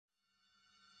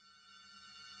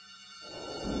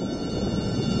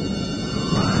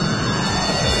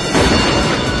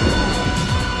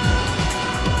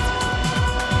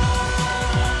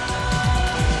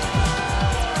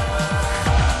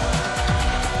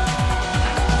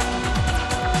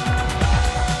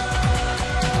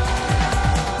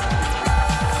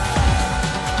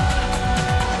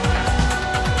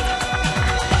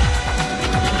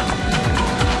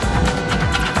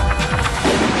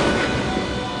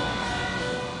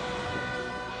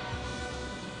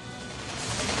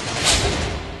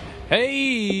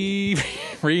Hey,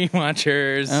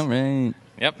 rewatchers. All right.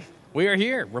 Yep, we are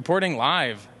here reporting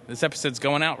live. This episode's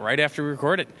going out right after we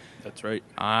record it. That's right.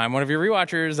 I'm one of your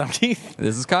rewatchers. I'm Keith.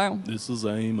 This is Kyle. This is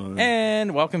Eamon.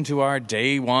 And welcome to our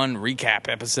Day 1 recap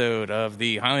episode of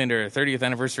the Highlander 30th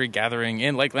Anniversary Gathering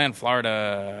in Lakeland,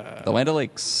 Florida. The Land of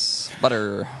Lakes.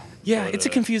 Butter. Yeah, it's a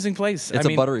confusing place. It's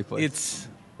a buttery place. It's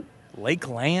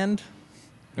Lakeland.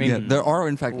 I Yeah, there are,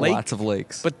 in fact, lake, lots of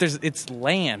lakes. But it's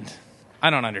land. I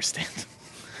don't understand.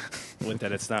 With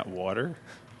that, it's not water?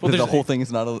 Well, the whole thing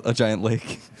is not a giant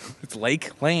lake. It's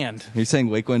Lakeland. Are you saying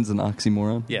Lakeland's an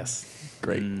oxymoron? Yes.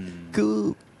 Great.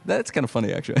 Cool. That's kind of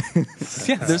funny, actually.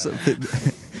 Yes.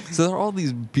 So there are all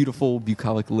these beautiful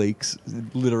bucolic lakes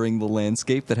littering the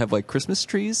landscape that have like Christmas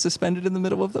trees suspended in the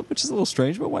middle of them, which is a little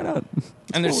strange, but why not?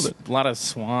 And there's a lot of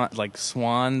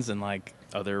swans and like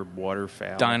Other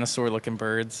waterfowl. dinosaur-looking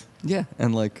birds. Yeah,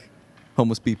 and like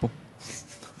homeless people.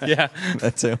 Yeah,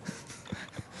 That too.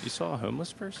 You saw a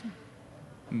homeless person?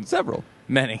 Several.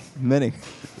 many Many.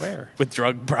 Where? with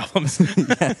drug problems.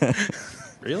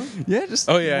 Really? Yeah, just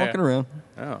Oh, yeah, walking yeah. around.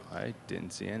 Oh, I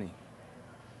didn't see any.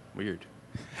 Weird.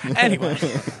 Anyway,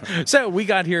 so we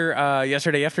got here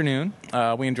yesterday afternoon.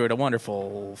 We enjoyed a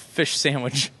wonderful fish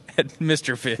sandwich at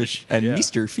Mr. Fish. And Yeah.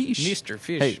 Mr. Fish. Mr.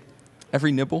 Fish. Hey,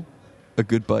 every nibble, a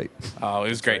good bite. Oh, it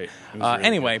was great. right. It was really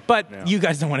Anyway, good. but Yeah. you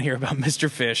guys don't want to hear about Mr.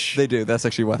 Fish. They do. That's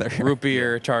actually why they're here. Root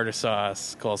beer, tartar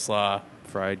sauce, coleslaw.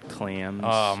 Fried clams.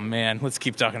 Oh, man. Let's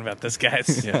keep talking about this,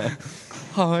 guys. Yeah.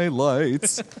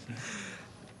 Highlights.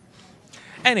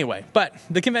 Anyway, but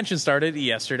the convention started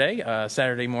yesterday,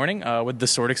 Saturday morning, with the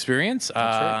Sword Experience.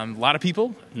 right. A lot of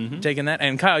people taking that.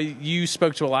 And Kyle, you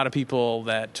spoke to a lot of people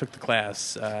that took the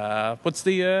class. What was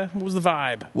the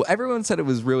vibe? Well, everyone said it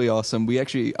was really awesome.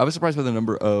 I was surprised by the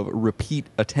number of repeat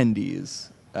attendees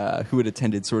who had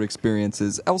attended Sword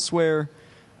Experiences elsewhere,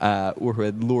 or who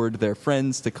had lured their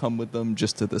friends to come with them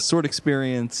just to the Sword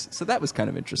Experience. So that was kind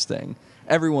of interesting.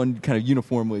 Everyone kind of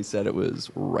uniformly said it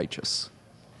was righteous.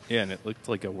 Yeah, and it looked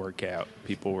like a workout.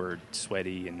 People were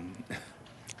sweaty and...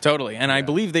 Totally. And I Yeah.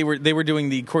 believe they were doing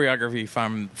the choreography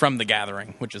from The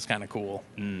Gathering, which is kind of cool.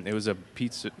 it was a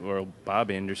Bob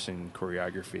Anderson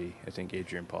choreography, I think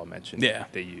Adrian Paul mentioned. Yeah.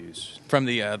 They use. From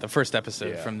the first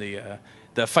episode, Yeah. from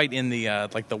the fight in the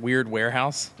the weird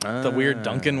warehouse, the weird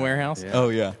Duncan warehouse. Yeah. Oh,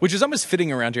 yeah. Which is almost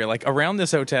fitting around here. Like, around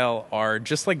this hotel are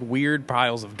just, like, weird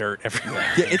piles of dirt everywhere.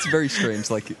 Yeah, it's very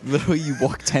strange. Like, literally, you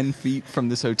walk 10 feet from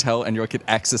this hotel and you're like at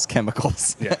Axis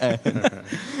Chemicals. Yeah. And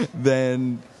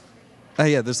then,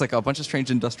 yeah, there's like a bunch of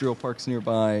strange industrial parks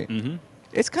nearby. Mm-hmm.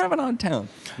 It's kind of an odd town.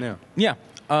 No. Yeah.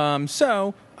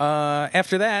 So,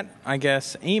 after that, I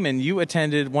guess, Eamon, you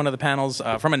attended one of the panels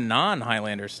from a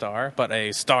non-Highlander star, but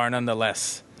a star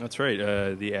nonetheless. That's right.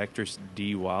 The actress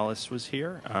Dee Wallace was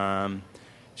here.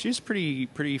 She was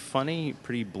pretty funny,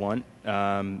 pretty blunt.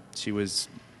 She was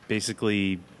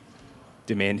basically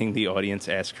demanding the audience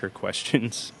ask her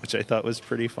questions, which I thought was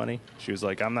pretty funny. She was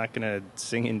like, "I'm not going to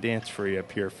sing and dance for you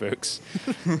up here, folks."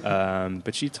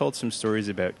 But she told some stories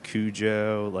about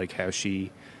Cujo, like how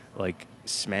she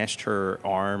smashed her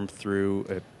arm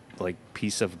through a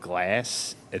piece of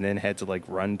glass and then had to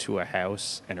run to a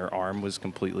house, and her arm was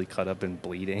completely cut up and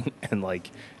bleeding, and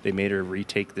they made her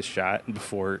retake the shot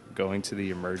before going to the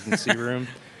emergency room.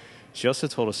 She also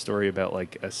told a story about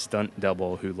a stunt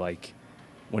double who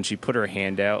when she put her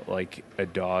hand out, a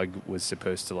dog was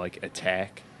supposed to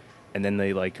attack, and then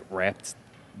they wrapped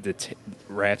the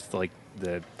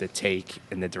take,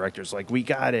 and the director's like, "We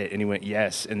got it," and he went,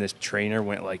 "Yes," and this trainer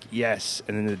went "Yes,"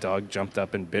 and then the dog jumped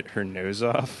up and bit her nose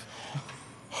off.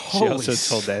 She also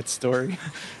told that story.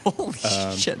 Holy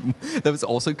shit. That was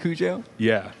also Cujo?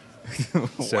 Yeah.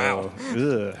 Wow.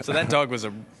 Ugh. So that dog was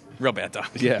a real bad dog.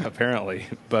 Yeah, apparently.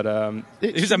 But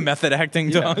He was a method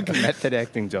acting dog. a method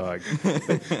acting dog.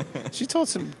 She told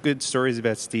some good stories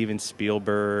about Steven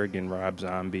Spielberg and Rob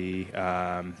Zombie.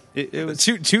 It was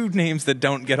Two names that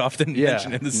don't get often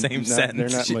mentioned in the same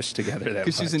sentence. They're not mushed together that much.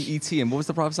 Because she's in E.T. And what was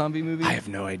the Rob Zombie movie? I have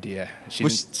no idea. She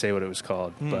Was didn't say what it was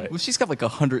called, but Well, she's got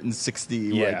 160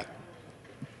 yeah.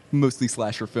 mostly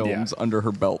slasher films under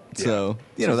her belt. Yeah. So,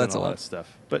 She's that's a done lot. of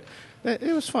stuff. But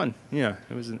it was fun. Yeah,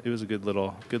 it was a good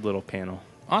little panel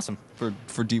Awesome.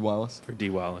 For Dee Wallace. for Dee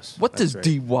Wallace. What That's does right.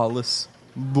 Dee Wallace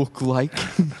look like?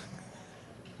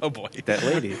 Oh, boy. That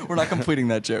lady. We're not completing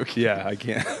that joke. Yeah, I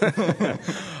can't.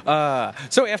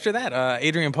 So after that,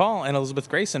 Adrian Paul and Elizabeth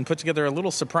Grayson put together a little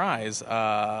surprise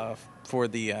for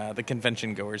the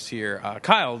convention goers here.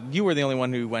 Kyle, you were the only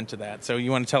one who went to that, so you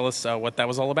want to tell us what that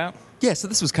was all about? Yeah, so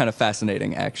this was kind of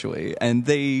fascinating, actually. And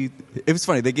it was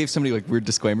funny. They gave so many like weird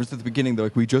disclaimers at the beginning. They're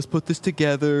like, we just put this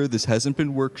together. This hasn't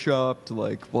been workshopped,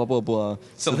 like blah, blah, blah.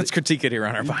 So let's critique it here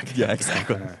on our podcast. Yeah,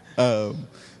 exactly.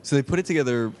 So they put it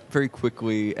together very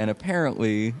quickly, and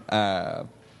apparently,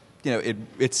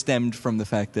 it stemmed from the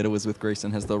fact that Elizabeth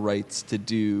Grayson has the rights to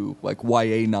do like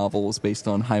YA novels based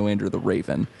on Highlander the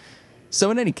Raven. So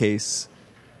in any case,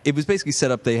 it was basically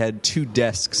set up. They had 2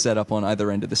 desks set up on either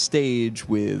end of the stage,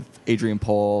 with Adrian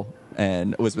Paul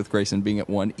and Elizabeth Grayson being at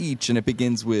one each, and it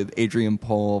begins with Adrian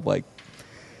Paul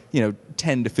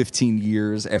 10 to 15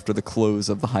 years after the close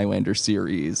of the Highlander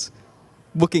series,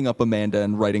 looking up Amanda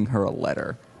and writing her a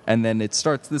letter. And then it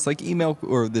starts this like email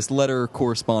or this letter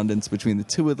correspondence between the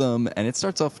two of them, and it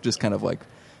starts off just kind of like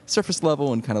surface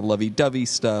level and kind of lovey-dovey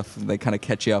stuff. They kind of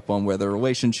catch you up on where their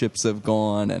relationships have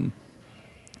gone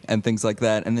and things like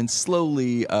that. And then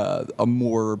slowly a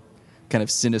more kind of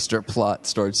sinister plot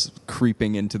starts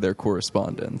creeping into their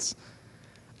correspondence.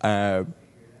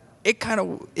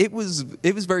 It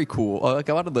was very cool. Like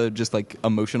a lot of the just like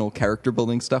emotional character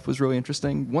building stuff was really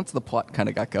interesting. Once the plot kind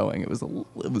of got going, it was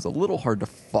a little hard to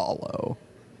follow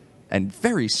and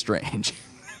very strange.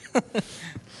 But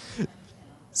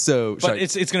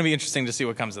it's going to be interesting to see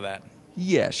what comes of that.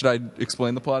 Yeah, should I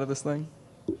explain the plot of this thing?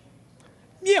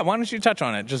 Yeah, why don't you touch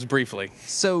on it just briefly?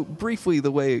 So briefly, the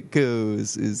way it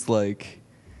goes is like,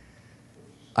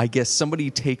 I guess somebody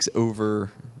takes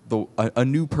over. A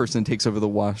new person takes over the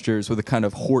Watchers with a kind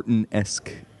of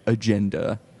Horton-esque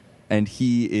agenda, and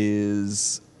he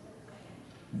is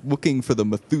looking for the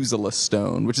Methuselah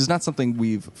Stone, which is not something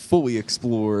we've fully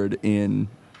explored in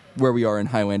where we are in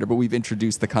Highlander, but we've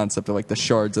introduced the concept of like the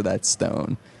shards of that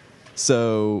stone.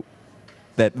 So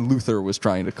that Luther was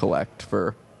trying to collect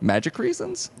for magic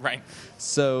reasons. Right.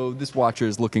 So this Watcher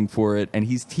is looking for it, and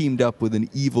he's teamed up with an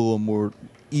evil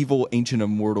ancient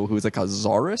immortal who is like a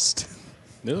czarist.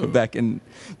 Ooh. Back in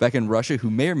Russia,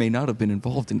 who may or may not have been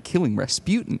involved in killing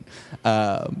Rasputin.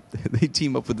 They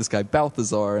team up with this guy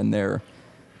Balthazar, and they're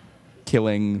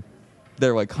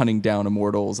like hunting down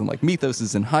immortals, and like Mythos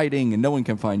is in hiding, and no one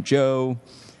can find Joe.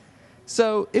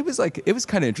 So it was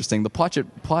kind of interesting. The plot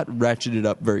ratcheted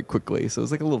up very quickly, so it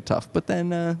was like a little tough. But then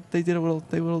they did a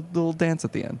little dance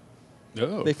at the end.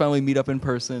 Oh. They finally meet up in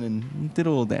person and did a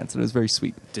little dance, and it was very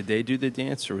sweet. Did they do the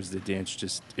dance, or was the dance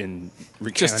just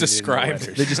Just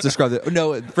described? They just described it.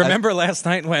 No, Remember last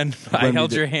night when I we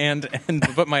held did- your hand and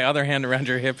put my other hand around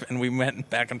your hip, and we went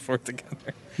back and forth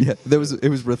together? Yeah, it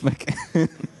was rhythmic.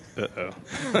 Uh-oh.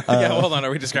 Yeah, hold on.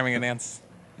 Are we describing a dance?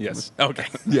 Yes. Okay.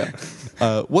 Yeah.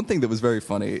 One thing that was very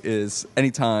funny is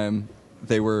anytime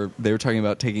they were talking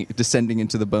about descending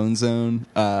into the bone zone,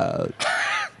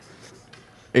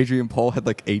 Adrian Paul had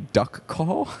like a duck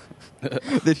call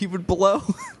that he would blow.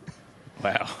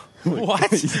 Wow. What?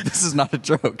 This is not a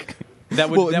joke. That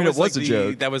Well, I that mean, was it was like a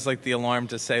joke. That was like the alarm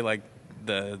to say like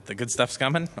the good stuff's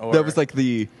coming. Or That was like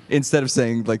instead of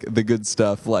saying like the good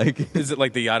stuff, like is it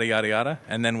like the yada yada yada?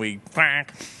 And then we.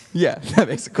 yeah,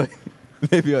 basically.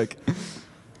 Maybe like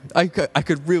I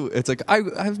could really. It's like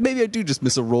maybe I do just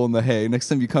miss a roll in the hay. Next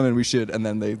time you come in, we should. And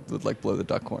then they would like blow the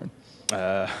duck horn.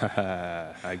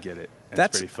 I get it.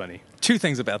 That's pretty funny. Two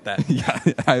things about that. Yeah,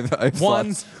 I've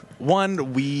thoughts.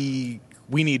 One, we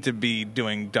need to be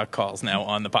doing duck calls now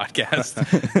on the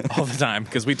podcast all the time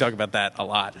because we talk about that a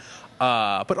lot.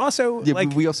 But also, Yeah, like,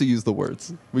 but we also use the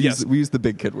words. We Yes. use the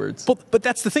big kid words. but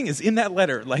that's the thing is in that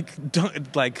letter,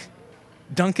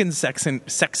 Duncan's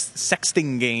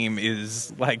sexting game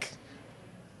is like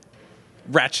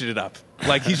ratcheted up.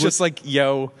 Like he's just like,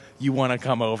 yo, you want to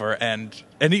come over, and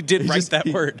he did write that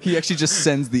word. He actually just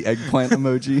sends the eggplant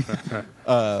emoji.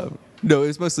 No, it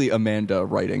was mostly Amanda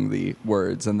writing the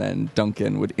words, and then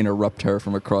Duncan would interrupt her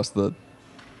from across the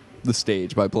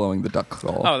stage by blowing the duck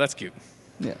call. Oh, that's cute.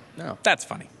 Yeah. No. That's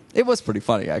funny. It was pretty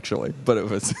funny, actually, but it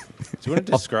was... Do you want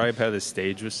to describe how the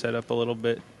stage was set up a little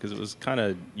bit? Because it was kind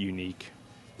of unique.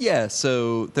 Yeah,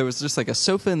 so there was just like a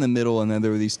sofa in the middle, and then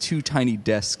there were these 2 tiny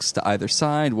desks to either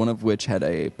side, one of which had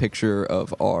a picture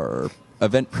of our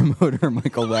event promoter,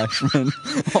 Michael Lashman,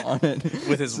 on it.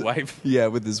 With his wife. Yeah,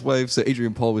 with his wife. So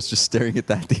Adrian Paul was just staring at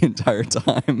that the entire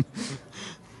time.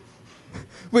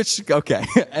 Which, okay,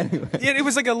 anyway. Yeah, it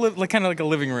was like kind of like a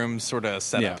living room sort of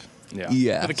setup. Yeah.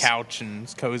 Yeah. With a couch and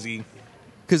it's cozy.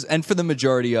 And for the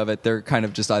majority of it, they're kind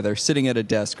of just either sitting at a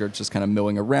desk or just kind of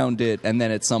milling around it. And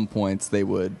then at some points, they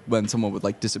would, when someone would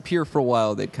like disappear for a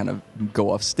while, they'd kind of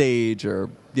go off stage. Or,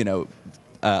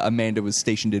 Amanda was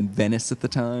stationed in Venice at the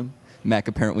time. Mac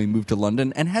apparently moved to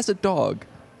London and has a dog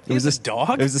He has a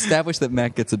dog? It was established that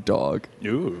Matt gets a dog.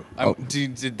 Ooh.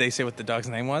 Did they say what the dog's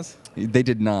name was? They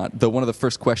did not. Though one of the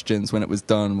first questions when it was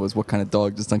done was, what kind of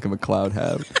dog does Duncan MacLeod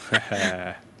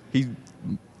have?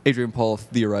 Adrian Paul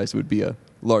theorized it would be a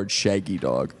large, shaggy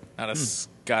dog. Not a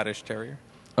Scottish Terrier.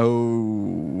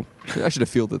 Oh, I should have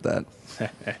fielded that.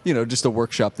 Just to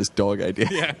workshop this dog idea.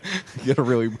 Yeah. You got to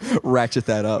really ratchet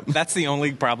that up. That's the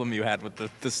only problem you had with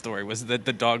the story, was that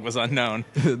the dog was unknown.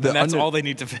 And that's all they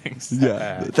need to fix.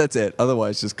 Yeah, that's it.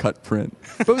 Otherwise, just cut print.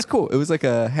 But it was cool. It was like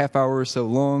a half hour or so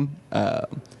long. Like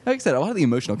I said, a lot of the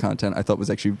emotional content I thought was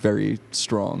actually very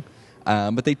strong.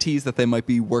 But they teased that they might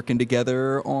be working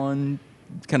together on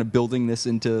kind of building this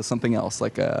into something else,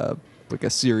 like a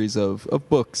series of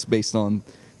books based on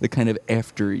the kind of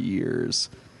after years.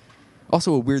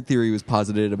 Also, a weird theory was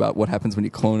posited about what happens when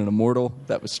you clone an immortal.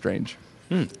 That was strange.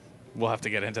 We'll have to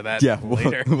get into that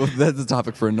later. Well, that's a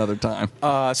topic for another time.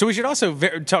 So we should also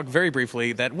talk very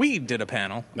briefly that we did a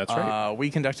panel. That's right. We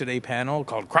conducted a panel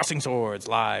called Crossing Swords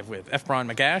Live with F. Braun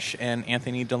McGash and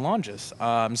Anthony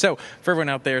DeLongis. So for everyone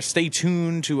out there, stay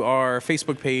tuned to our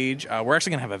Facebook page. We're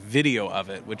actually going to have a video of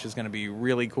it, which is going to be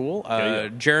really cool.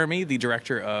 Jeremy, the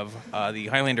director of the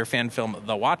Highlander fan film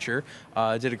The Watcher,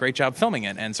 did a great job filming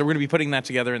it. And so we're going to be putting that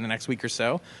together in the next week or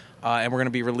so. And we're going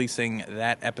to be releasing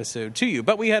that episode to you.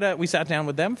 But we sat down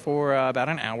with them for about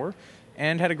an hour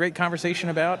and had a great conversation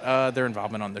about their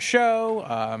involvement on the show,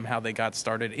 how they got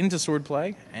started into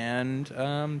swordplay, and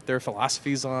their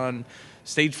philosophies on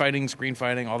stage fighting, screen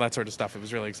fighting, all that sort of stuff. It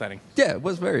was really exciting. Yeah, it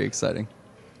was very exciting.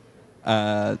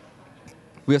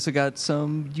 We also got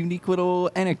some unique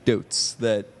little anecdotes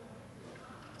that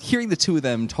hearing the two of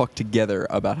them talk together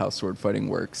about how sword fighting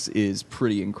works is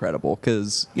pretty incredible,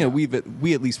 because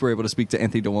we at least were able to speak to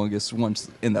Anthony DeLongis once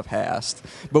in the past,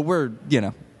 but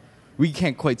we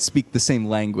can't quite speak the same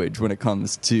language when it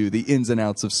comes to the ins and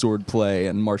outs of sword play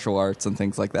and martial arts and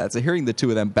things like that. So hearing the two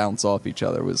of them bounce off each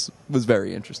other was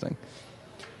very interesting.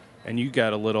 And you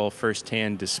got a little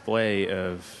first-hand display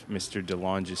of Mr.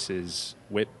 DeLongis's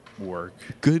whip work.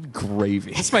 Good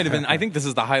gravy. This might have been, I think this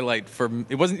is the highlight it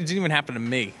didn't even happen to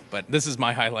me, but this is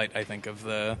my highlight, I think, of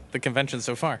the convention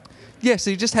so far. Yeah,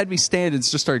 so he just had me stand and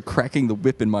just started cracking the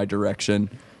whip in my direction,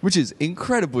 which is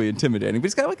incredibly intimidating. But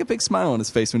he's got like a big smile on his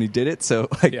face when he did it, so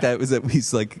that was at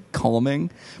least like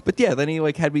calming. But yeah, then he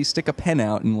like had me stick a pen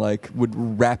out and like would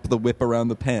wrap the whip around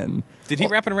the pen. Did he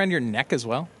wrap it around your neck as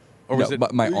well? Or was it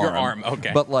my your arm?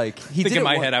 Okay. But like he did in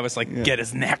my head, I was like, get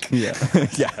his neck. Yeah,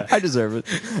 yeah, I deserve it.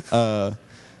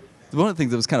 One of the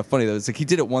things that was kind of funny though is like he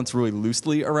did it once really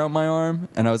loosely around my arm,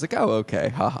 and I was like, oh, okay,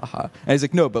 ha ha ha. And he's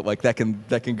like, no, but like that can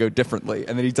go differently.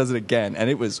 And then he does it again, and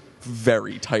it was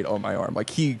very tight on my arm. Like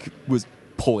he was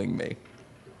pulling me.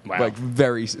 Wow. Like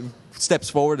very steps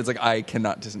forward. It's like I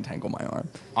cannot disentangle my arm.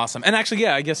 Awesome. And actually,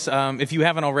 yeah, I guess if you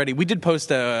haven't already, we did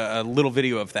post a little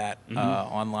video of that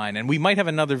online, and we might have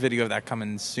another video of that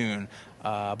coming soon.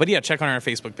 But yeah, check on our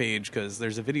Facebook page because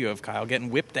there's a video of Kyle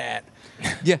getting whipped at.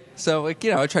 Yeah, so like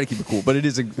I try to keep it cool, but it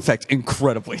is in fact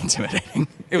incredibly intimidating.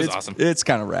 It was awesome. It's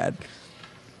kind of rad.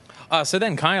 So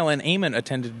then Kyle and Eamon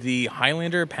attended the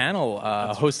Highlander panel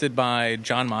hosted by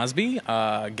John Mosby,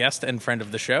 guest and friend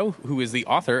of the show, who is the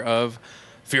author of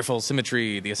Fearful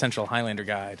Symmetry, the Essential Highlander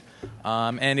Guide.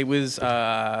 And it was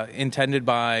intended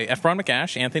by F. Braun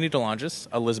McGash, Anthony DeLongis,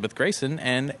 Elizabeth Grayson,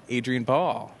 and Adrian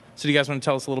Paul. So do you guys want to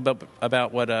tell us a little bit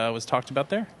about what was talked about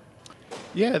there?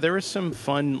 Yeah, there was some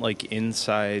fun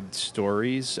inside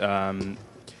stories.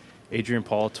 Adrian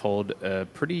Paul told a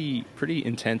pretty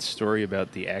intense story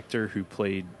about the actor who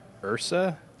played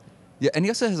Ursa. Yeah, and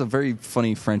he also has a very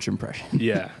funny French impression.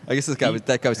 Yeah. I guess that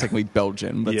guy was technically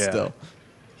Belgian, but still.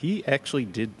 He actually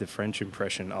did the French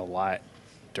impression a lot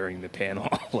during the panel.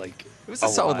 It was a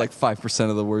solid 5%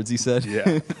 of the words he said.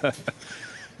 Yeah.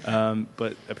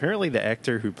 But apparently the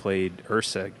actor who played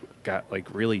Ursa got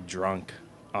really drunk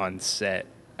on set.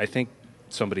 I think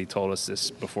somebody told us this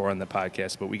before on the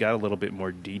podcast, but we got a little bit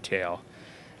more detail.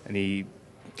 And he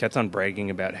kept on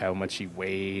bragging about how much he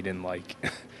weighed and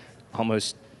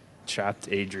almost chopped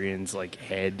Adrian's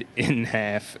head in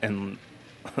half and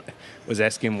was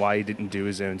asking why he didn't do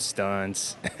his own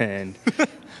stunts and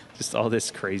just all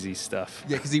this crazy stuff.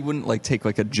 Yeah, because he wouldn't take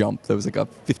a jump. There was a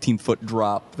 15-foot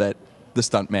drop that the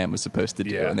stuntman was supposed to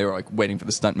do, and they were waiting for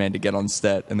the stuntman to get on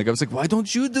set, and the guy was like, "Why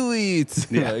don't you do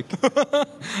it?" Yeah.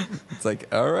 It's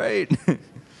all right.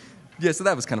 Yeah, so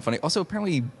that was kind of funny. Also,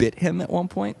 apparently he bit him at one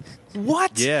point.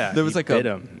 What? Yeah, there was bit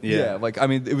him. Yeah,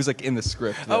 it was in the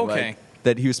script. That, okay.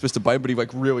 That he was supposed to bite, but he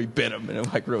really bit him, and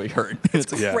it really hurt.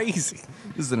 It's crazy.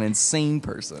 This is an insane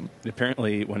person.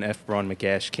 Apparently, when F. Braun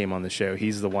McGash came on the show,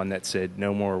 he's the one that said,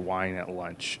 "No more wine at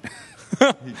lunch."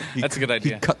 That's a good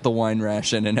idea. He cut the wine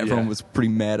ration, and everyone Yeah. was pretty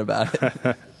mad about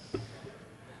it.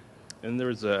 And there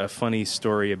was a funny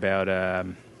story about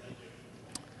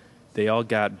they all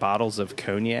got bottles of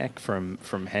cognac from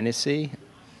Hennessy.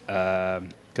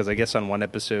 Because I guess on one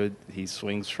episode he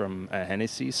swings from a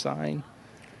Hennessy sign.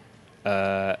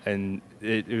 And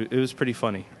it was pretty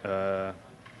funny. I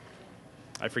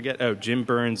forget. Oh, Jim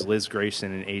Burns, Liz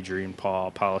Grayson, and Adrian Paul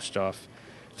polished off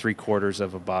 3/4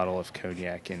 of a bottle of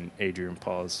cognac in Adrian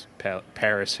Paul's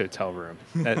Paris hotel room.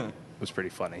 That was pretty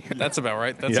funny. That's about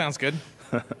right. That Yeah. sounds good.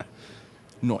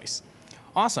 Nice.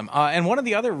 Awesome. And one of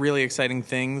the other really exciting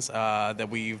things that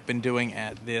we've been doing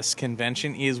at this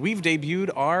convention is we've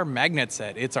debuted our magnet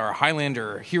set. It's our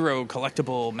Highlander Hero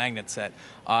collectible magnet set.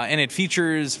 And it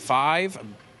features 5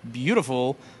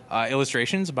 beautiful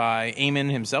illustrations by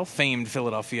Eamon himself, famed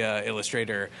Philadelphia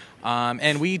illustrator.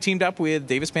 And we teamed up with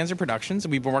Davis Panzer Productions.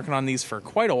 We've been working on these for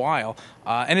quite a while.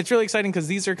 And it's really exciting because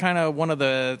these are kind of one of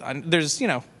the...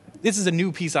 this is a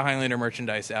new piece of Highlander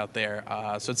merchandise out there.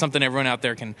 So it's something everyone out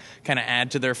there can kind of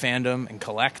add to their fandom and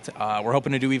collect. We're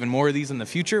hoping to do even more of these in the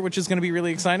future, which is going to be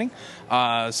really exciting.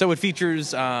 So it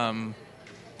features Duncan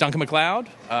MacLeod,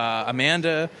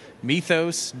 Amanda,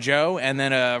 Mythos, Joe, and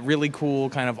then a really cool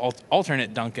kind of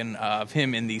alternate Duncan of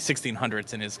him in the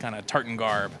 1600s in his kind of tartan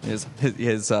garb. His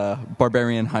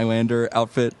barbarian Highlander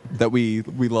outfit that we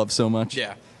love so much.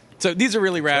 Yeah. So these are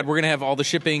really rad. We're going to have all the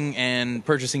shipping and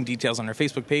purchasing details on our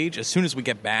Facebook page as soon as we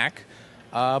get back.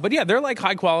 But yeah, they're like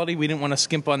high quality. We didn't want to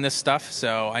skimp on this stuff.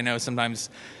 So I know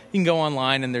sometimes you can go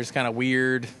online and there's kind of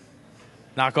weird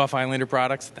knockoff Highlander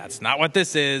products. That's not what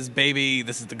this is, baby.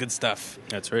 This is the good stuff.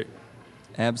 That's right.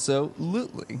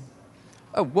 Absolutely.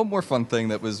 Oh, one more fun thing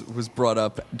that was brought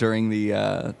up during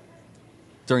the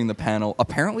panel.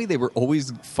 Apparently, they were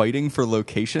always fighting for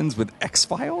locations with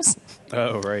X-Files.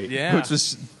 Oh, right. Yeah. Which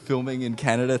was filming in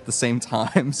Canada at the same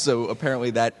time. So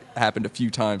apparently that happened a few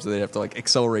times. So they'd have to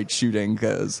accelerate shooting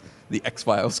because the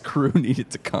X-Files crew needed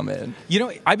to come in. You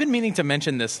know, I've been meaning to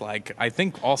mention this, I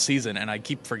think all season, and I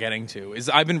keep forgetting to, is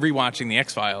I've been rewatching The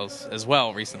X-Files as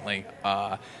well recently.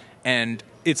 And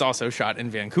it's also shot in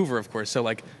Vancouver, of course.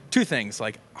 So, 2 things.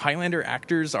 Highlander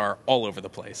actors are all over the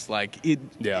place.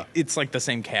 It's the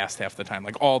same cast half the time.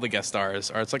 All the guest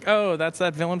stars are, oh, that's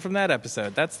that villain from that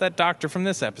episode. That's that doctor from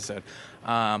this episode.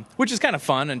 Which is kind of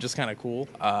fun and just kind of cool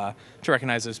to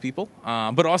recognize those people.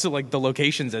 But also, the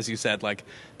locations, as you said,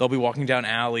 they'll be walking down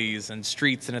alleys and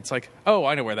streets, and it's oh,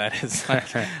 I know where that is.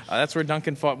 That's where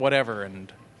Duncan fought whatever,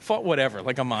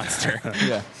 like a monster.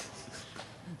 Yeah.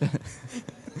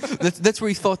 That's where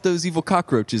he fought those evil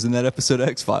cockroaches in that episode of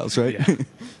X-Files, right? Yeah.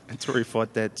 That's where he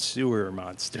fought that sewer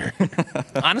monster.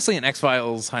 Honestly, an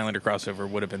X-Files Highlander crossover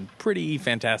would have been pretty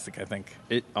fantastic, I think.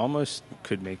 It almost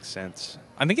could make sense.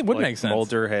 I think it would make sense.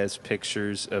 Mulder has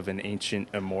pictures of an ancient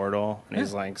immortal, and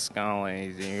he's like,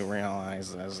 Scully, do you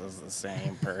realize this is the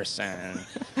same person?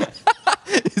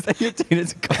 Is that your Dana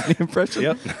Duchovny impression?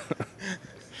 Yep.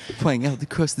 Playing out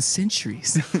across the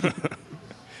centuries.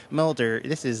 Mulder,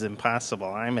 this is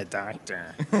impossible. I'm a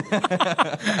doctor.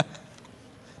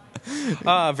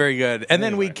 Very good. And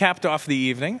then we capped off the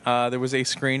evening. There was a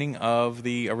screening of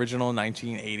the original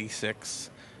 1986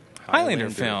 Highlander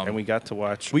film. And we got to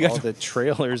watch We got all to- the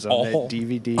trailers on all- that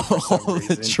DVD for some All the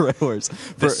reason. trailers.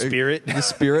 The Spirit. The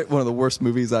Spirit, one of the worst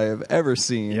movies I have ever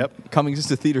seen. Yep. Coming just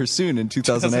to theaters soon in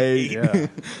 2008. Yeah.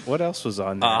 What else was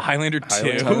on there? Highlander 2.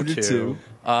 Highlander 2.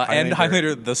 And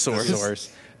Highlander The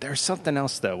Source. There was something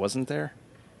else, though, wasn't there?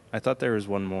 I thought there was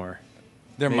one more.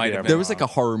 There Maybe might I'm have There been. was a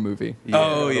horror movie.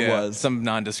 Oh, There yeah. was. Some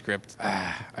nondescript.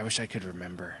 I wish I could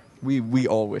remember. We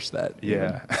all wish that.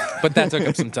 Yeah. But that took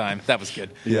up some time. That was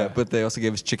good. Yeah, but they also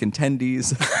gave us chicken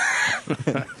tendies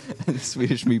and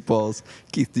Swedish meatballs.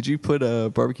 Keith, did you put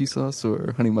barbecue sauce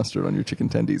or honey mustard on your chicken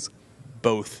tendies?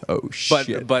 Both. Oh,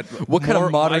 shit. But what kind more-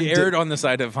 of modern I erred on the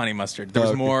side of honey mustard. There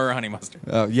was Okay. more honey mustard.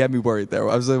 You had me worried there.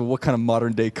 I was like, what kind of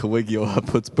modern day Caligula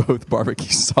puts both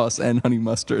barbecue sauce and honey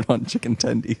mustard on chicken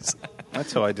tendies?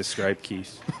 That's how I describe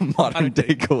Keith. Modern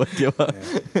day Caligula.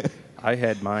 I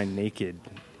had mine naked.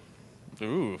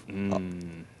 Ooh.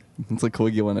 It's like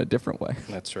Caligula in a different way.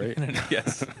 That's right.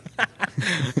 Yes.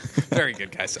 Very good,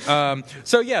 guys.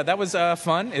 So, yeah, that was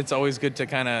fun. It's always good to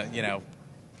kind of,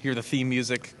 hear the theme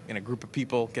music in a group of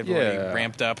people, get everybody Yeah.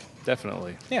 ramped up.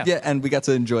 Definitely. Yeah. Yeah, and we got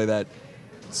to enjoy that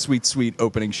sweet, sweet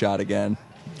opening shot again.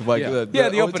 Like Yeah. the Yeah,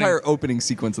 the opening- entire opening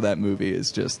sequence of that movie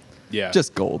is just Yeah.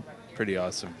 just gold. Pretty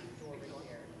awesome.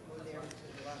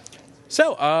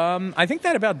 So, I think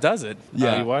that about does it.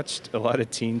 Yeah. We watched a lot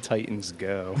of Teen Titans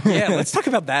Go. Yeah, let's talk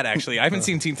about that, actually. I haven't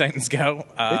seen Teen Titans Go.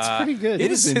 It's pretty good. It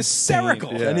is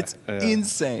hysterical. Yeah. And it's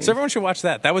insane. So everyone should watch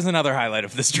that. That was another highlight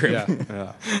of this trip.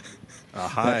 Yeah. A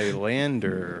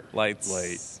Highlander Lights.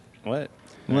 light. What?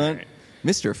 What? All right.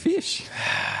 Mr. Fish.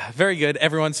 Very good,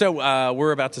 everyone. So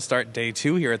we're about to start day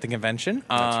 2 here at the convention.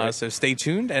 right. So stay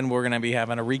tuned, and we're going to be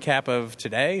having a recap of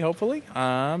today, hopefully,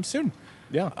 soon.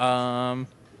 Yeah.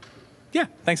 Yeah,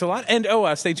 thanks a lot. And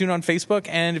stay tuned on Facebook.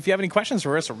 And if you have any questions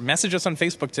for us, message us on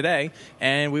Facebook today,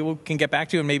 and can get back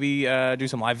to you and maybe do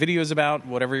some live videos about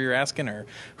whatever you're asking, or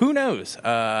who knows.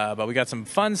 But we got some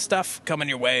fun stuff coming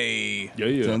your way.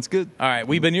 Yeah. Sounds good. All right,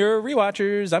 we've been your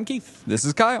rewatchers. I'm Keith. This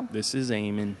is Kyle. This is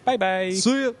Eamon. Bye-bye.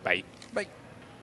 See ya. Bye.